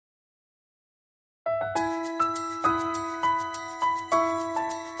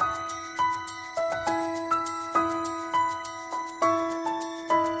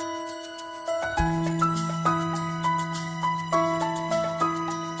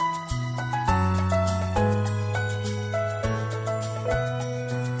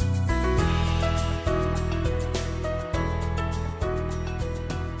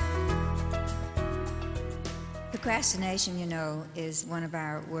Procrastination, you know, is one of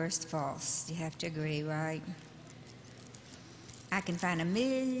our worst faults. You have to agree, right? I can find a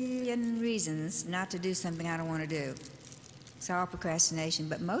million reasons not to do something I don't want to do. It's all procrastination,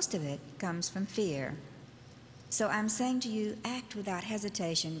 but most of it comes from fear. So I'm saying to you, act without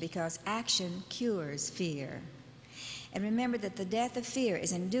hesitation, because action cures fear. And remember that the death of fear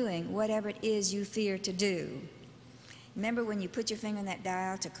is in doing whatever it is you fear to do. Remember when you put your finger on that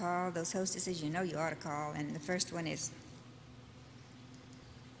dial to call those hostesses you know you ought to call, and the first one is...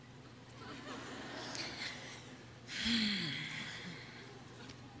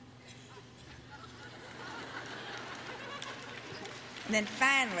 And then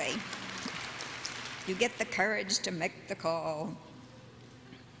finally, you get the courage to make the call,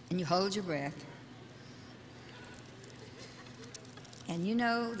 and you hold your breath. And you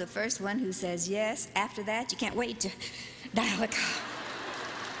know the first one who says yes, after that, you can't wait to dial a call.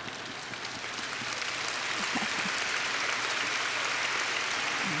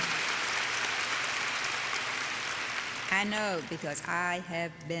 I know, because I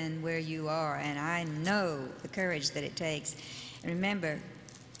have been where you are, and I know the courage that it takes. And remember,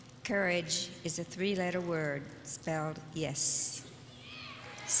 courage is a three-letter word spelled yes.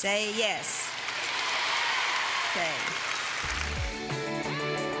 Say yes. Say.